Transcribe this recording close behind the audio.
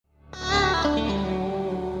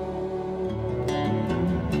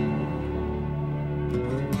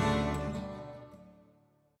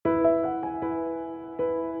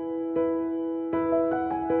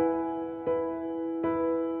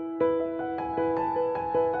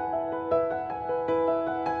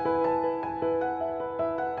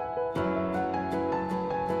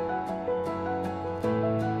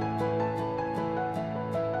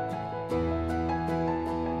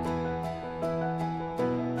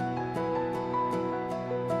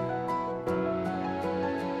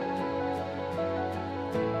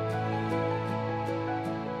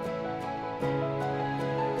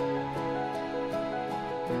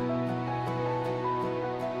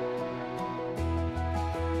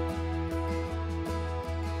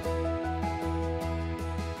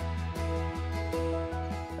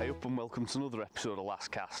welcome to another episode of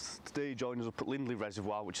Last Cast. Today joining us up at Lindley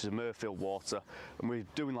Reservoir, which is a Murfield water, and we're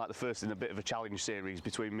doing like the first in a bit of a challenge series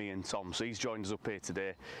between me and Tom. So he's joined us up here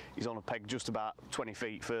today. He's on a peg just about 20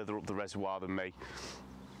 feet further up the reservoir than me.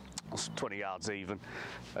 20 yards even,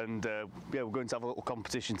 and yeah, we're going to have a little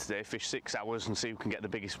competition today, fish 6 hours and see who can get the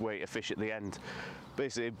biggest weight of fish at the end.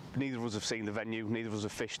 Basically, neither of us have seen the venue, neither of us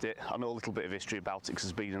have fished it. I know a little bit of history about it because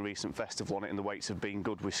there's been a recent festival on it and the weights have been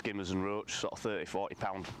good with skimmers and roach, sort of 30-40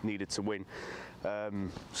 pound needed to win.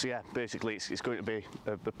 So yeah, basically it's going to be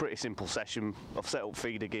a pretty simple session. I've set up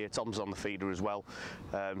feeder gear, Tom's on the feeder as well,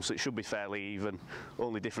 so it should be fairly even.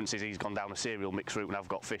 Only difference is he's gone down a cereal mix route and I've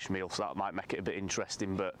got fish meal, so that might make it a bit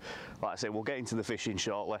interesting, but like I say, we'll get into the fishing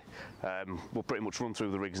shortly. We'll pretty much run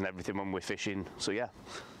through the rigs and everything when we're fishing. So yeah,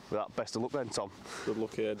 with that, best of luck then, Tom. Good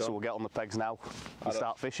luck here, Dom. So we'll get on the pegs now and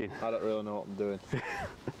start fishing. I don't really know what I'm doing.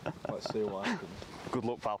 Let's see what happens. Good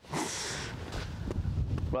luck, pal.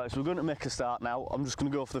 Right, so we're going to make a start now. I'm just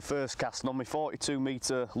going to go for the first cast, and on my 42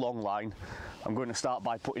 metre long line, I'm going to start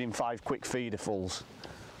by putting in 5 quick feeder fulls.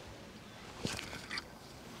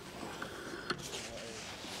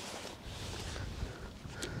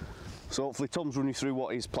 So hopefully Tom's run you through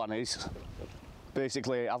what his plan is.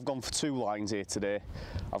 Basically, I've gone for 2 lines here today.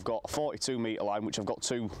 I've got a 42 metre line, which I've got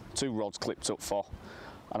two rods clipped up for,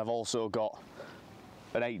 and I've also got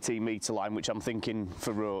an 18 metre line, which I'm thinking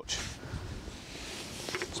for roach.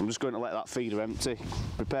 So I'm just going to let that feeder empty,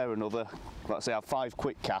 prepare another. Like I say, I have 5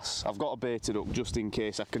 quick casts. I've got a baited up just in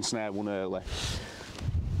case I can snare one early,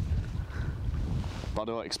 but I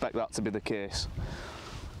don't expect that to be the case.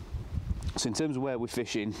 So in terms of where we're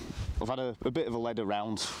fishing, I've had a bit of a lead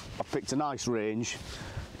around. I've picked a nice range,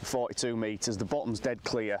 42 metres. The bottom's dead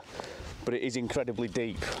clear, but it is incredibly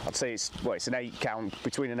deep. I'd say it's an 8 count,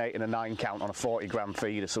 between an 8 and a 9 count on a 40 gram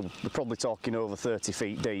feeder, so we're probably talking over 30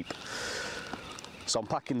 feet deep. So I'm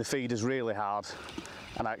packing the feeders really hard,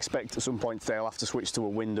 and I expect at some point today I'll have to switch to a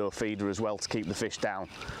window feeder as well to keep the fish down.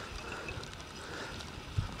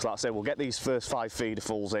 So like I say, we'll get these first 5 feeder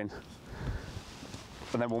fulls in,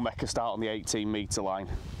 and then we'll make a start on the 18 metre line.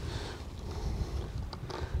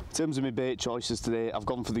 In terms of my bait choices today, I've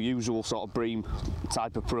gone for the usual sort of bream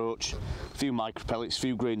type approach. A few micro pellets, a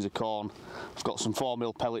few grains of corn. I've got some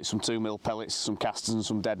 4mm pellets, some 2mm pellets, some casters and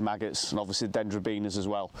some dead maggots, and obviously dendrobenas as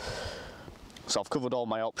well. So I've covered all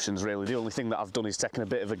my options really. The only thing that I've done is taken a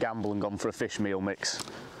bit of a gamble and gone for a fish meal mix.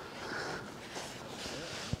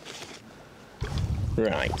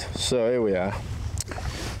 Right, so here we are.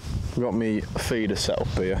 I've got me feeder set up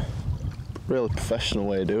here. Really professional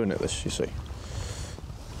way of doing it, this, you see.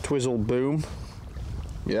 Twizzle boom.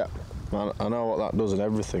 Yeah, I know what that does and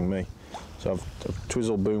everything, me. So I've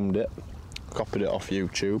twizzle boomed it, copied it off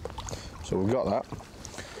YouTube. So we've got that.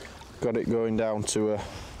 Got it going down to a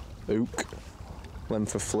hook,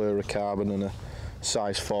 length of fluorocarbon and a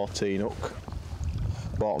size 14 hook.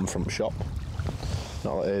 Bought them from shop.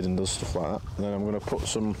 Not that Hayden does stuff like that. And then I'm going to put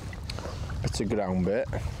some bit of ground bait.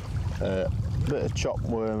 A bit of chopped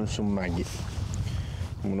worm and some maggot.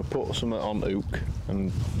 I'm going to put some on hook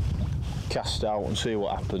and cast out and see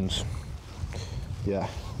what happens. Yeah,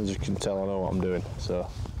 as you can tell I know what I'm doing, so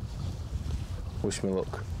wish me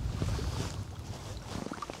luck.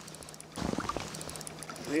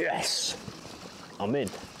 Yes! I'm in.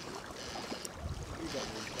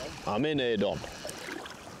 I'm in here, Don.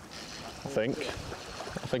 I think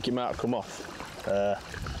it might have come off.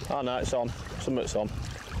 Oh no, it's on. Something's on.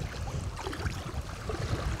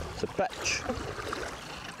 It's a patch.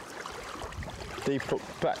 Deep hook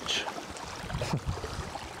patch.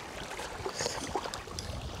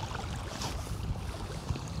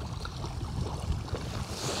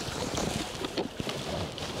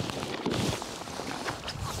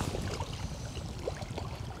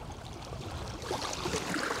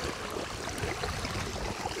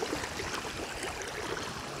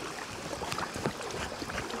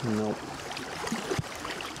 Nope.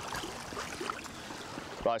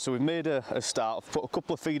 Right, so we've made a start. I've put a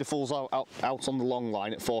couple of feeder fulls out on the long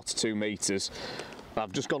line at 42 metres.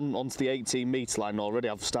 I've just gone onto the 18 metre line already.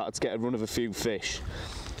 I've started to get a run of a few fish.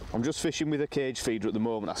 I'm just fishing with a cage feeder at the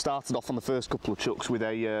moment. I started off on the first couple of chucks with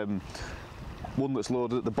a one that's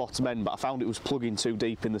loaded at the bottom end, but I found it was plugging too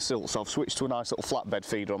deep in the silt, so I've switched to a nice little flatbed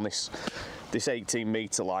feeder on this 18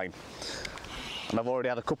 metre line. And I've already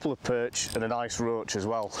had a couple of perch and a nice roach as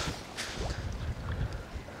well.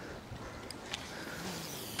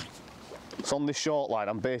 So on this short line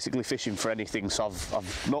I'm basically fishing for anything, so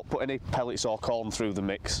I've not put any pellets or corn through the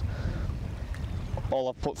mix. All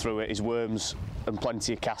I've put through it is worms and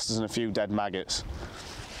plenty of casters and a few dead maggots.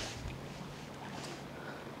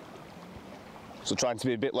 So trying to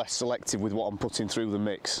be a bit less selective with what I'm putting through the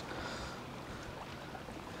mix.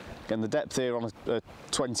 And the depth here on a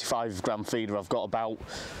 25 gram feeder, I've got about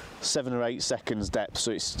 7 or 8 seconds depth,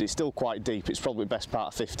 so it's still quite deep. It's probably best part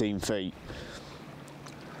of 15 feet.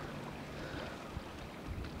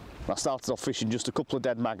 I started off fishing just a couple of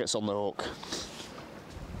dead maggots on the hook,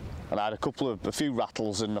 and I had a few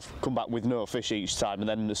rattles, and I've come back with no fish each time. And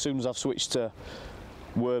then as soon as I've switched to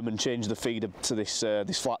worm and changed the feeder to this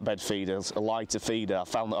flatbed feeder, a lighter feeder, I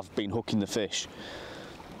found that I've been hooking the fish.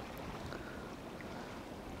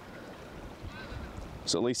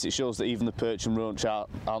 So at least it shows that even the perch and roach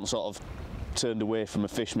aren't sort of turned away from a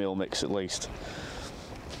fish meal mix, at least.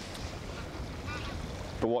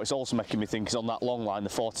 But what it's also making me think is on that long line, the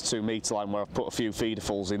 42 metre line where I've put a few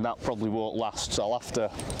feederfuls in, that probably won't last, so I'll have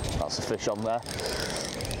to, that's a fish on there.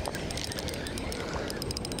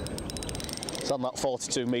 So on that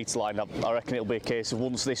 42 metre line, I reckon it'll be a case of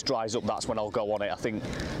once this dries up, that's when I'll go on it. I think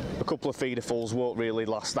a couple of feederfuls won't really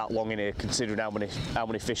last that long in here, considering how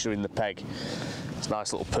many fish are in the peg. It's a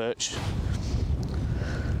nice little perch.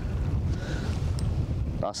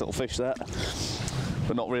 Nice little fish there.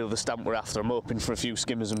 But not really the stamp we're after. I'm hoping for a few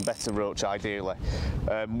skimmers and better roach ideally.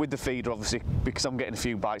 With the feeder, obviously, because I'm getting a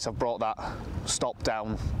few bites, I've brought that stop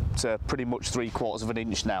down to pretty much 3/4 of an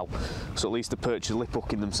inch now, so at least the perch are lip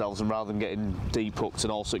hooking themselves, and rather than getting deep hooked,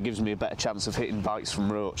 and also it gives me a better chance of hitting bites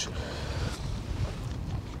from roach.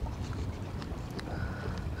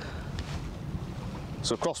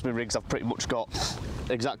 So across my rigs, I've pretty much got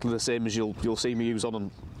exactly the same as you'll see me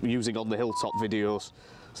using on the hilltop videos.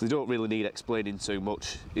 So they don't really need explaining too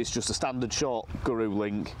much. It's just a standard short guru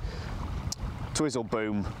link, twizzle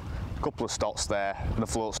boom, a couple of stots there, and a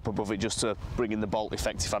float up above it just to bring in the bolt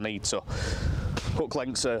effect if I need to. Hook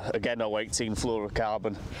lengths are again 018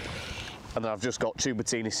 fluorocarbon, and then I've just got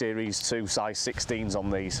Tubertini Series 2 size 16s on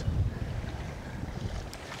these.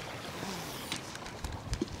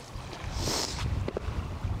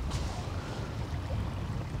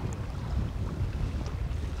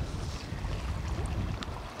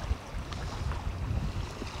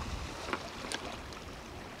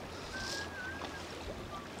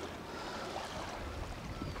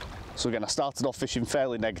 So again, I started off fishing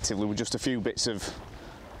fairly negatively with just a few bits of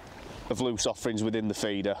loose offerings within the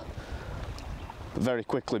feeder. But very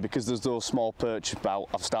quickly, because there's those small perch about,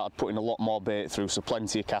 I've started putting a lot more bait through, so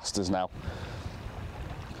plenty of casters now.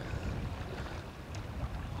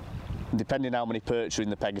 And depending how many perch are in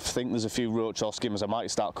the peg, if I think there's a few roach or skimmers, I might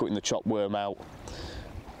start cutting the chop worm out.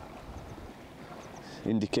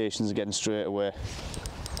 Indications again straight away.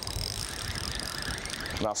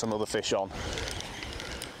 That's another fish on.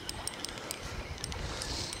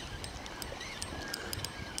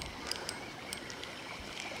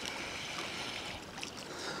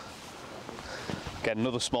 Again,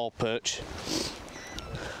 another small perch.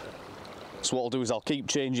 So what I'll do is I'll keep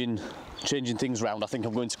changing things around. I think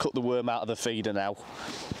I'm going to cut the worm out of the feeder now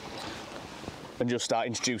and just start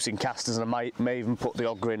introducing casters, and I may even put the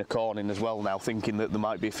odd grain of corn in as well now, thinking that there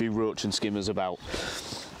might be a few roach and skimmers about.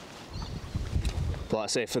 But like I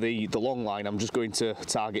say, for the long line, I'm just going to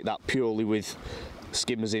target that purely with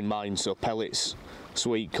skimmers in mind, so pellets,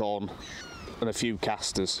 sweet corn and a few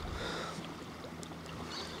casters.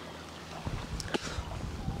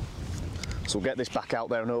 So we'll get this back out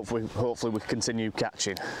there and hopefully we continue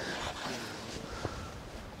catching.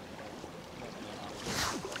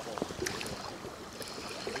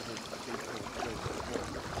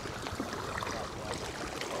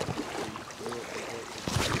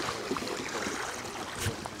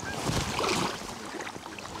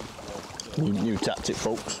 New tactic,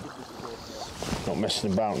 folks. Not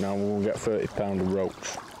messing about now, we'll get 30 pound of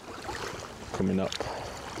roach coming up.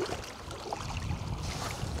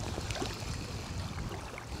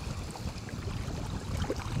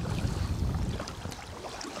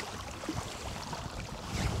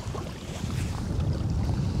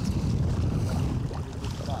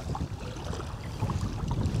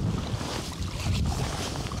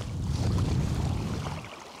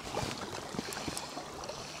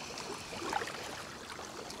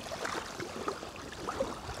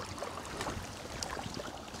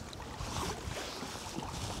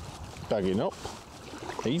 Bagging up.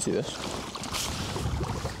 Easy this.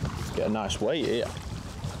 Get a nice weight here.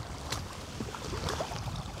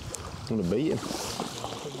 I'm gonna beat him.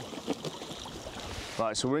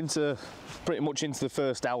 Right, so we're pretty much into the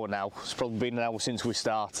first hour now. It's probably been an hour since we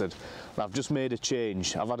started. And I've just made a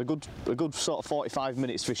change. I've had a good sort of 45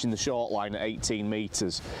 minutes fishing the short line at 18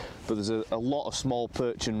 metres, but there's a lot of small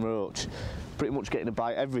perch and roach. Pretty much getting a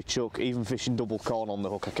bite every chuck, even fishing double corn on the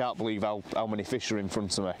hook. I can't believe how many fish are in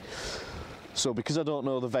front of me. So because I don't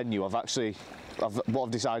know the venue, what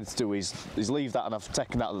I've decided to do is leave that, and I've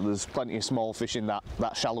taken that there's plenty of small fish in that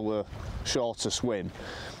shallower, shorter swim.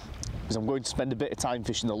 Because I'm going to spend a bit of time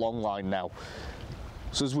fishing the long line now.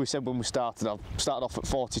 So as we said when we started, I've started off at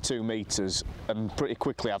 42 metres, and pretty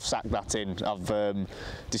quickly I've sacked that in. I've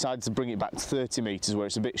decided to bring it back to 30 metres where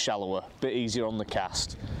it's a bit shallower, a bit easier on the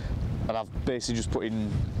cast. And I've basically just put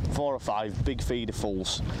in 4 or 5 big feeder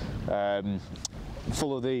fulls,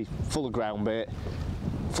 full of ground bait,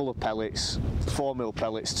 full of pellets, 4mm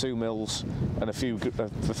pellets, 2mm, and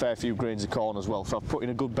a fair few grains of corn as well. So I've put in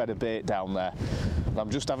a good bed of bait down there. And I'm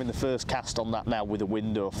just having the first cast on that now with a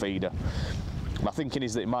window feeder. My thinking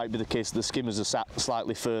is that it might be the case that the skimmers are sat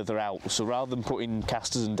slightly further out. So rather than putting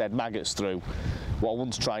casters and dead maggots through, what I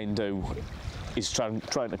want to try and do is trying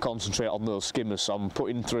to concentrate on those skimmers. So I'm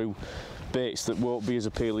putting through baits that won't be as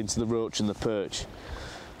appealing to the roach and the perch.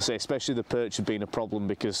 So especially the perch have been a problem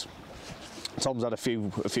because Tom's had a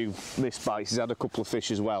few missed bites. He's had a couple of fish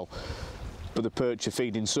as well, but the perch are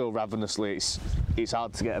feeding so ravenously it's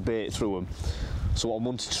hard to get a bait through them. So what I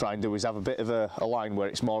wanted to try and do is have a bit of a line where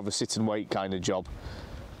it's more of a sit and wait kind of job,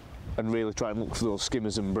 and really try and look for those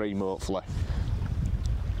skimmers and bream hopefully.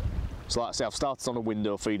 So like I say, I've started on a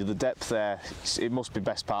window feeder. The depth there, it must be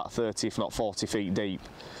best part of 30 if not 40 feet deep.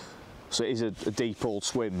 So it is a deep old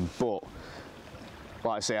swim, but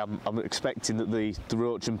like I say, I'm expecting that the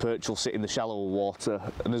roach and perch will sit in the shallower water,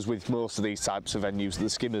 and as with most of these types of venues, the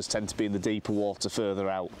skimmers tend to be in the deeper water further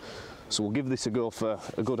out. So we'll give this a go for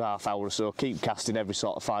a good half hour or so, keep casting every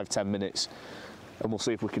sort of 5–10 minutes, and we'll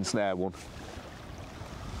see if we can snare one.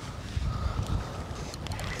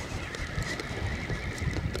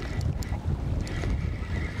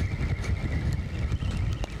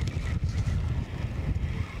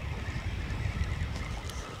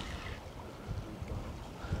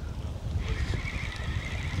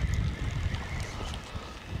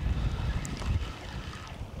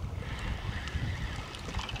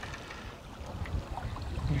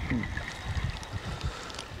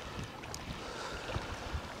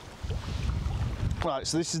 Right,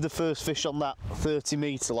 so this is the first fish on that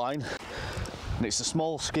 30-metre line, and it's a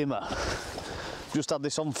small skimmer. Just had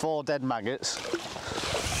this on 4 dead maggots.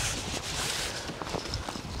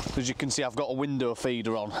 As you can see, I've got a window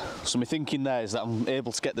feeder on, so my thinking there is that I'm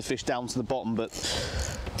able to get the fish down to the bottom, but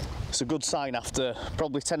it's a good sign after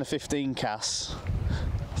probably 10 or 15 casts.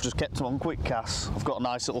 I've just kept them on quick casts. I've got a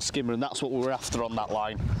nice little skimmer, and that's what we were after on that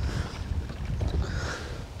line.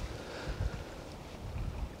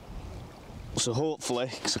 So hopefully,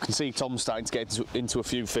 because I can see Tom's starting to get into a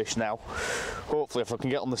few fish now, hopefully if I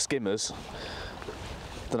can get on the skimmers,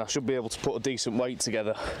 then I should be able to put a decent weight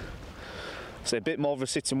together. So a bit more of a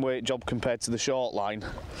sit and wait job compared to the short line.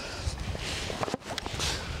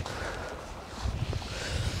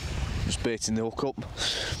 Just baiting the hook up.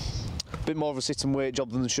 A bit more of a sit and wait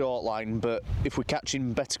job than the short line, but if we're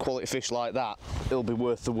catching better quality fish like that, it'll be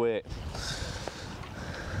worth the wait.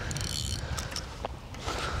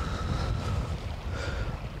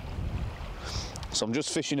 So I'm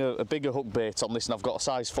just fishing a bigger hook bait on this, and I've got a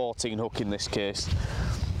size 14 hook in this case.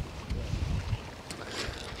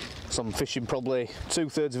 So I'm fishing probably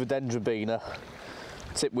 2/3 of a dendrobina,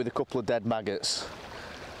 tipped with a couple of dead maggots.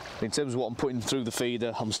 In terms of what I'm putting through the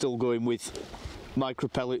feeder, I'm still going with micro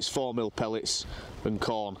pellets, 4mm pellets and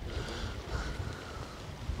corn.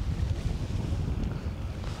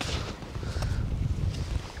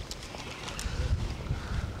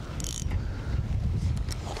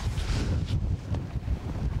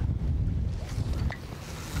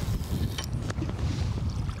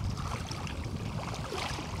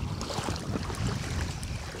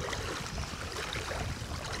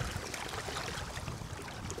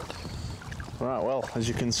 Right, well, as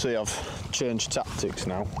you can see, I've changed tactics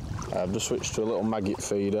now. I've just switched to a little maggot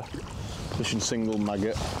feeder, fishing single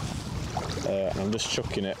maggot, and I'm just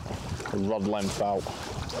chucking it a rod length out.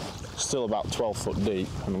 Still about 12 foot deep,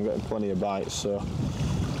 and I'm getting plenty of bites, so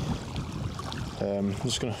I'm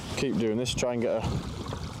just going to keep doing this, try and get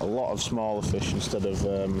a lot of smaller fish instead of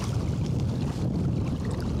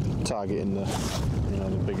targeting the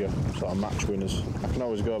bigger sort of match winners. I can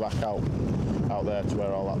always go back out there to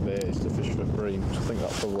where all that bait is to fish for bream. I think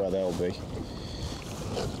that's probably where they'll be.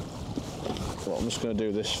 But I'm just going to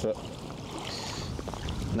do this for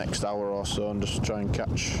next hour or so and just try and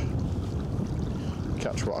catch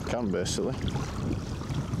what I can, basically.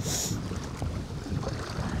 Just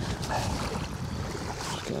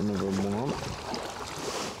get another one on.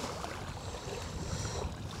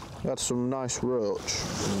 We had some nice roach,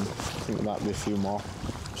 and I think there might be a few more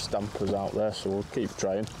stampers out there, so we'll keep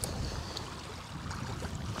trying.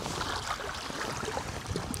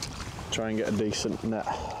 Try and get a decent net.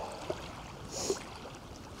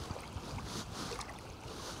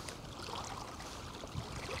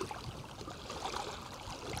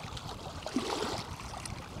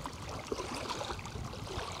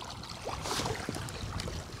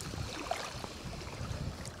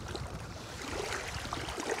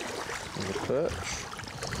 Perch.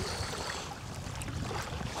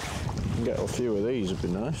 Get a few of these would be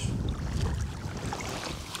nice.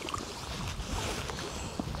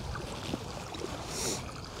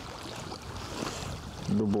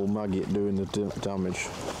 Double maggot doing the damage.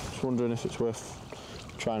 Just wondering if it's worth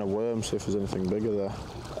trying a worm, see if there's anything bigger there.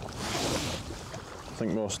 I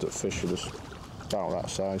think most of the fish are just about that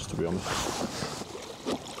size, to be honest.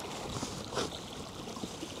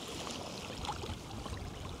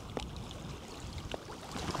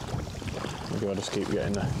 I just keep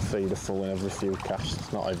getting the feeder full in every few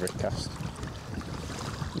casts, not every cast.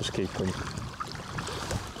 Just keep them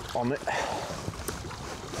on it.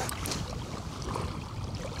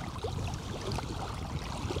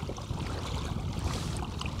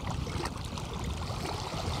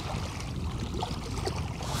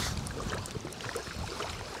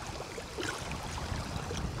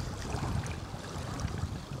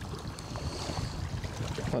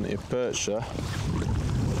 Plenty of perch there.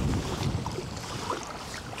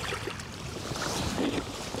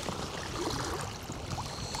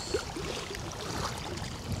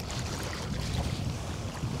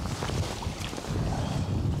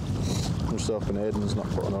 I'm just hoping Hayden's not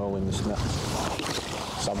put an hole in this net.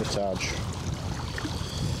 Sabotage.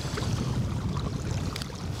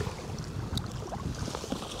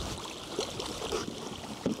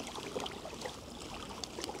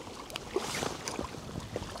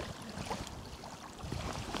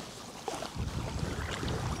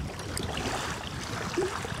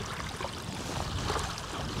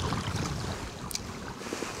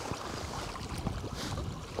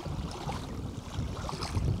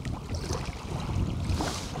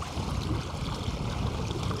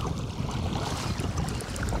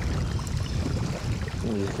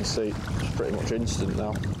 As you can see, it's pretty much instant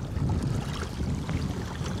now.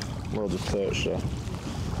 Loads of perch there.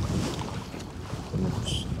 And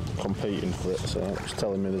it's competing for it, so it's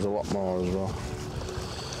telling me there's a lot more as well.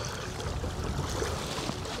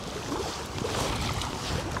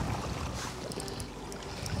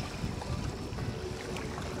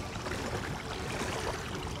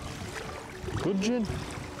 Good gin.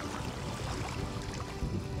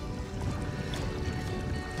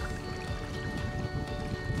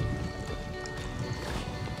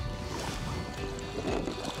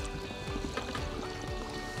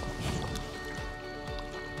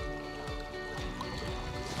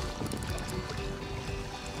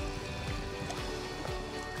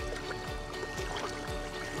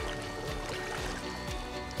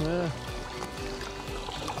 Yeah.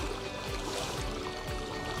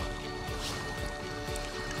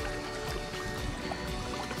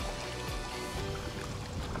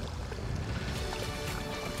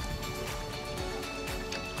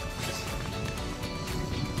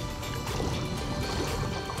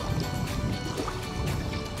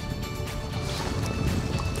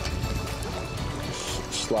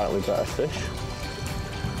 Slightly better fish.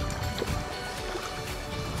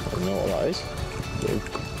 I don't know what that is.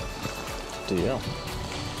 Deal.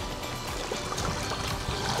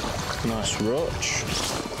 Nice roach.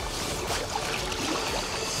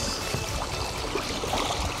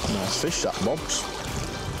 Nice fish, that Bob's.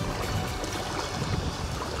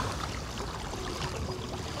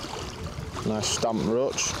 Nice stamp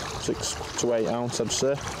roach, 6 to 8 ounce I'd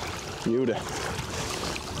say. Beauty.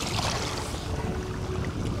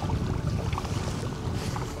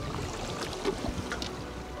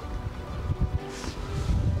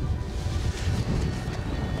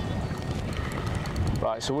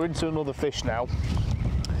 Right, so we're into another fish now,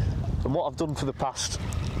 and what I've done for the past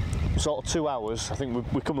sort of 2 hours, I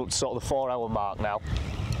think we're coming up to sort of the 4-hour mark now,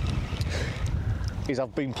 is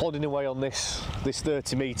I've been plodding away on this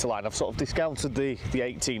 30 metre line. I've sort of discounted the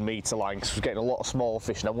 18 metre line because we're getting a lot of small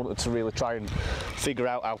fish and I wanted to really try and figure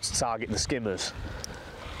out how to target the skimmers.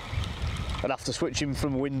 And after switching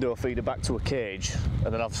from a window feeder back to a cage,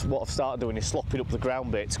 and then what I've started doing is slopping up the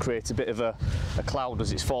ground bait to create a bit of a cloud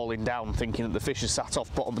as it's falling down, thinking that the fish are sat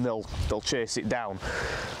off bottom and they'll chase it down.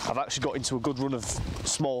 I've actually got into a good run of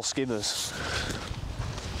small skimmers.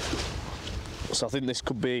 So I think this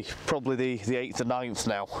could be probably the 8th or 9th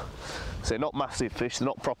now. So they're not massive fish, they're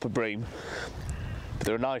not proper bream, but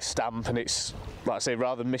they're a nice stamp, and it's, like I say,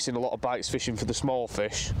 rather than missing a lot of bites fishing for the small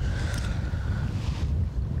fish,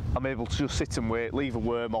 I'm able to just sit and wait, leave a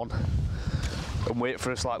worm on, and wait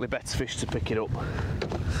for a slightly better fish to pick it up.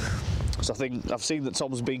 So I think I've seen that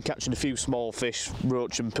Tom's been catching a few small fish,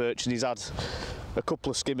 roach and perch, and he's had a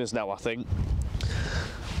couple of skimmers now, I think.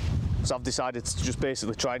 So I've decided to just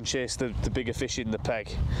basically try and chase the bigger fish in the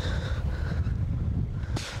peg.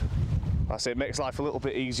 I say it makes life a little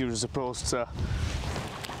bit easier as opposed to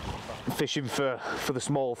fishing for the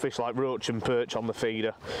small fish like roach and perch on the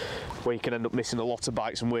feeder, where you can end up missing a lot of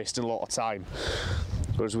bites and wasting a lot of time.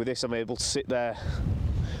 Whereas with this, I'm able to sit there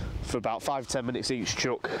for about 5-10 minutes each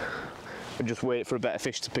chuck and just wait for a better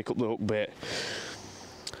fish to pick up the hook bait.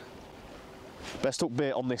 Best hook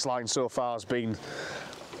bait on this line so far has been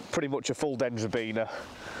pretty much a full dendrobina,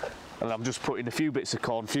 and I'm just putting a few bits of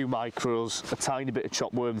corn, a few micros, a tiny bit of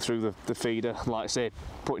chopped worm through the feeder, and like I say,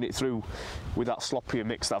 putting it through with that sloppier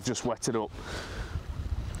mix that I've just wetted up.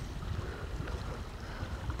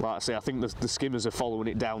 Like I say, I think the skimmers are following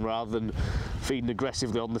it down rather than feeding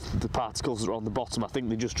aggressively on the particles that are on the bottom. I think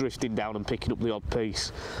they're just drifting down and picking up the odd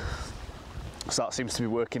piece. So that seems to be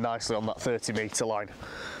working nicely on that 30-metre line.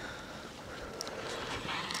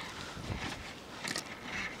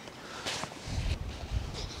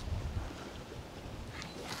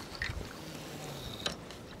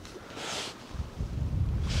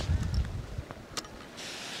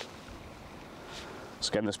 So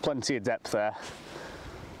again, there's plenty of depth there.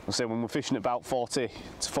 I say when we're fishing at about 40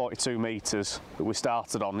 to 42 metres that we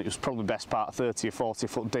started on, it was probably best part of 30 or 40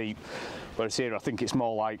 foot deep, whereas here I think it's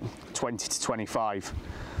more like 20 to 25.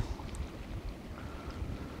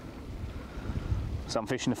 So I'm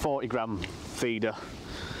fishing a 40 gram feeder.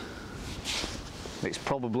 It's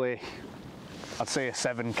probably, I'd say, a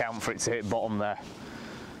 7 count for it to hit bottom there.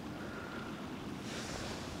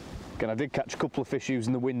 Again, I did catch a couple of fish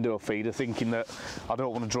using the window feeder, thinking that I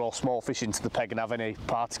don't want to draw small fish into the peg and have any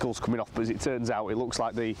particles coming off, but as it turns out, it looks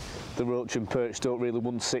like the roach and perch don't really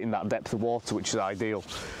want to sit in that depth of water, which is ideal.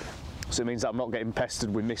 So it means that I'm not getting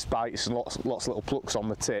pestered with missed bites and lots of little plucks on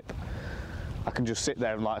the tip. I can just sit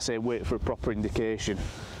there and, like I say, wait for a proper indication.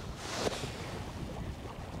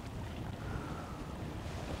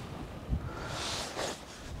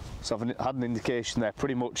 So I've had an indication there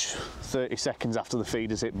pretty much 30 seconds after the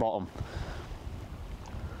feeder's hit bottom.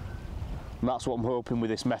 And that's what I'm hoping with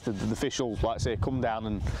this method, that the fish will, like I say, come down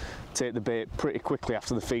and take the bait pretty quickly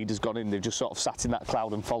after the feeder's gone in. They've just sort of sat in that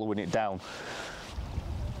cloud and following it down.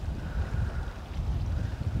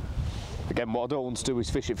 Again, what I don't want to do is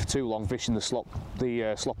fish it for too long, fishing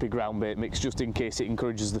the sloppy ground bait mix, just in case it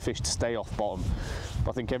encourages the fish to stay off bottom.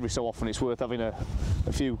 But I think every so often it's worth having a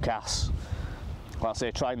few casts, like I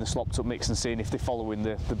say, trying the slopped up mix and seeing if they're following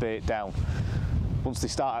the bait down. Once they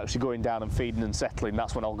start actually going down and feeding and settling,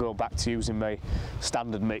 that's when I'll go back to using my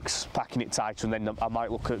standard mix, packing it tighter, and then I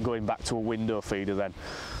might look at going back to a window feeder then.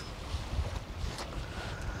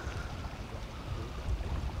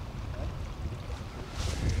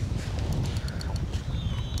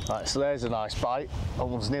 Right, so there's a nice bite. That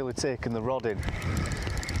one's nearly taken the rod in.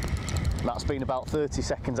 And that's been about 30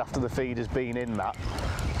 seconds after the feeder's been in that.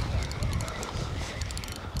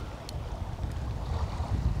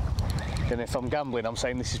 And if I'm gambling, I'm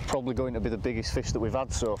saying this is probably going to be the biggest fish that we've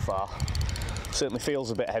had so far. Certainly feels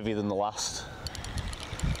a bit heavier than the last.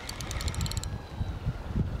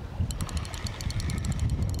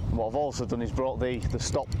 And what I've also done is brought the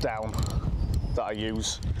stop down that I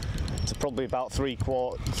use to probably about three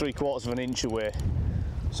quarters of an inch away.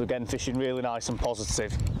 So again, fishing really nice and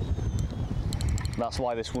positive. And that's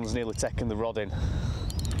why this one's nearly taken the rod in.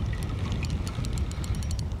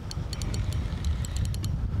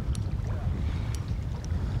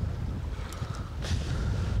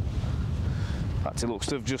 He looks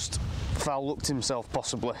to have just foul looked himself,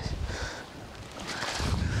 possibly.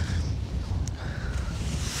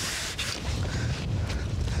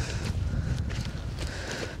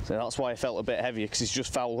 So that's why I felt a bit heavier, because he's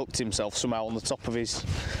just foul hooked himself somehow on the top of his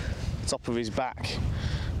back.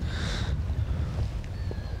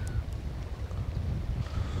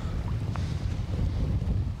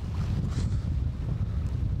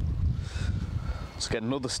 Let's get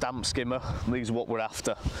another stamp skimmer. These are what we're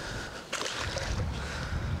after.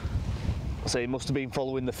 So he must have been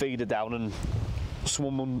following the feeder down and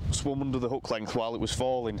swum under the hook length while it was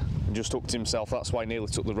falling and just hooked himself. That's why he nearly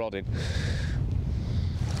took the rod in.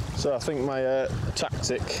 So I think my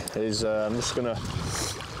tactic is I'm just going to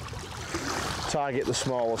target the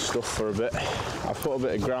smaller stuff for a bit. I've put a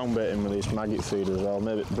bit of ground bait in with these maggot feeders as well.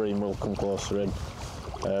 Maybe bream will come closer in.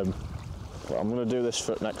 But I'm going to do this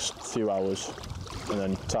for the next few hours and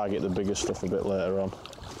then target the bigger stuff a bit later on.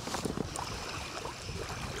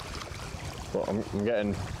 But I'm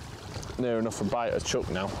getting near enough a bite of chuck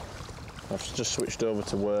now. I've just switched over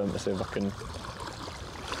to worm to see if I can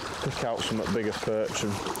pick out some bigger perch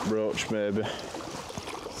and roach maybe.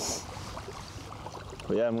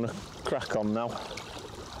 But yeah, I'm going to crack on now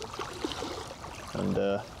and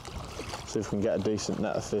see if we can get a decent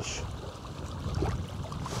net of fish.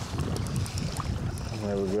 And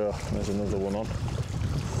there we go, there's another one on.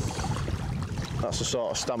 That's the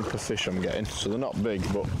sort of stamp of fish I'm getting, so they're not big,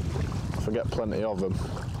 but if I get plenty of them,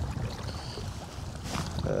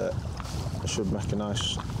 it should make a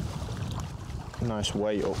nice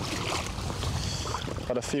weight up.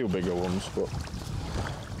 Had a few bigger ones, but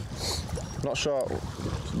not sure.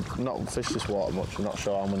 Not fished this water much. I'm not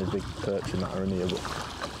sure how many big perch in that are in here, but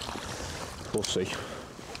we'll see.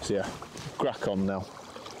 So yeah, crack on now.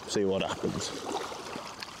 See what happens.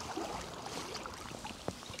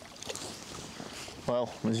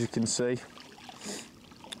 Well, as you can see,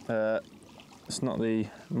 it's not the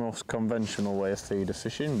most conventional way of feeder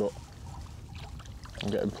fishing, but I'm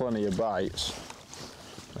getting plenty of bites.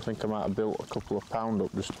 I think I might have built a couple of pound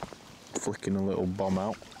up just flicking a little bomb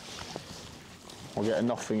out. We're getting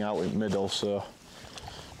nothing out in the middle, so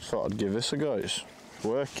just thought I'd give this a go. It's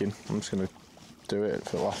working. I'm just going to do it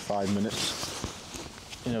for the last 5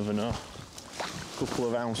 minutes. You never know. A couple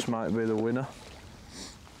of ounce might be the winner.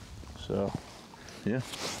 So, yeah. I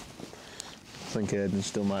think Hayden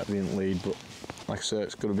still might be in the lead, but like I say,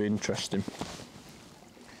 it's going to be interesting.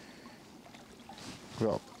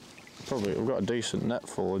 We've got a decent net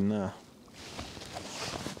full in there.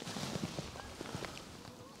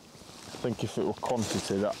 I think if it were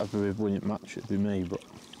quantity, that'd be a brilliant match, it'd be me, but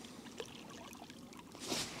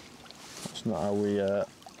that's not how we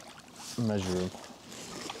measure them.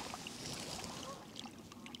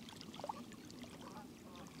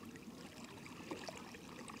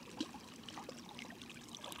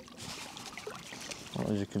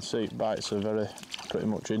 Well, as you can see, bites are pretty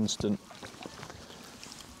much instant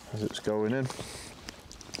as it's going in.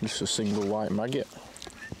 Just a single white maggot.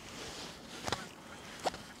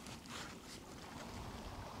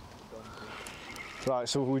 Right,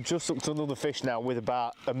 so we've just hooked another fish now with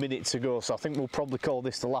about a minute to go, so I think we'll probably call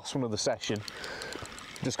this the last one of the session.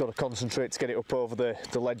 Just got to concentrate to get it up over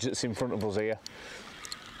the ledge that's in front of us here.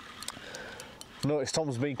 I noticed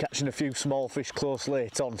Tom's been catching a few small fish close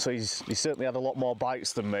late on, so he's certainly had a lot more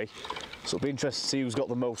bites than me. So it'll be interesting to see who's got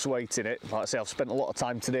the most weight in it. Like I say, I've spent a lot of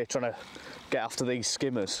time today trying to get after these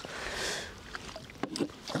skimmers.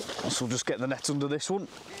 So we'll just get the net under this one.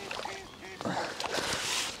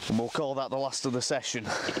 And we'll call that the last of the session.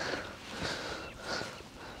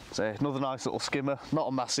 So another nice little skimmer, not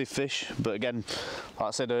a massive fish, but again, like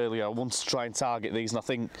I said earlier, I wanted to try and target these, and I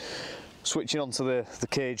think switching onto the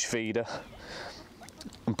cage feeder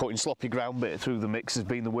and putting sloppy ground bait through the mix has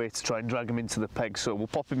been the way to try and drag him into the peg. So we'll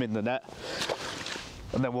pop him in the net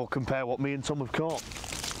and then we'll compare what me and Tom have caught.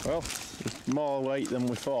 Well, more weight than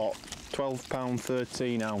we thought. 12 pound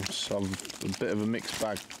 13 ounce of a bit of a mixed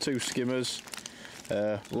bag. 2 skimmers,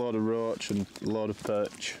 a load of roach and a load of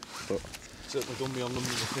perch. But certainly done me on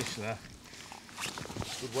numbers of fish there.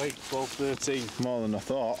 Good weight, 12, 13. More than I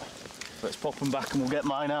thought. Let's pop them back and we'll get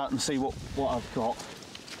mine out and see what I've got.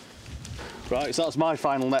 Right, so that's my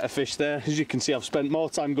final net of fish there. As you can see, I've spent more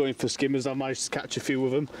time going for skimmers. I managed to catch a few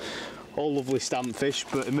of them. All lovely stamp fish,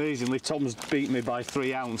 but amazingly Tom's beat me by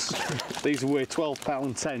 3 ounce. These weigh 12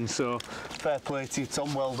 pound 10, so fair play to you,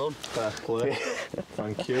 Tom, well done. Fair play.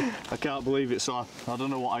 Thank you. I can't believe it, so I don't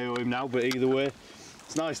know what I owe him now, but either way,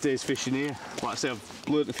 it's nice days fishing here. Like I say, I've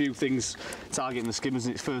learnt a few things targeting the skimmers,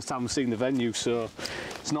 and it's the first time I've seen the venue, so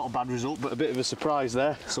it's not a bad result, but a bit of a surprise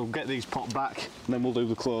there. So we'll get these popped back, and then we'll do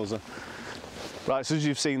the closer. Right, so as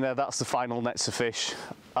you've seen there, that's the final nets of fish.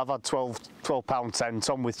 I've had 12 pound 10,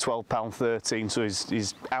 Tom with 12 pound 13, so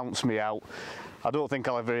he's ounced me out. I don't think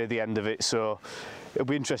I'll ever hear the end of it, so it'll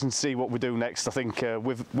be interesting to see what we do next. I think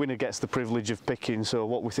winner gets the privilege of picking, so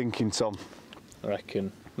what we're thinking, Tom? I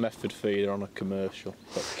reckon method feeder on a commercial,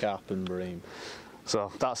 got carp and bream.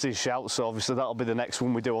 So that's his shout, so obviously that'll be the next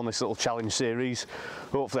one we do on this little challenge series.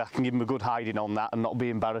 Hopefully I can give him a good hiding on that and not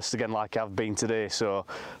be embarrassed again like I've been today. So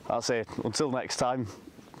I'll say until next time,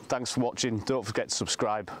 thanks for watching, don't forget to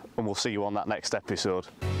subscribe and we'll see you on that next episode.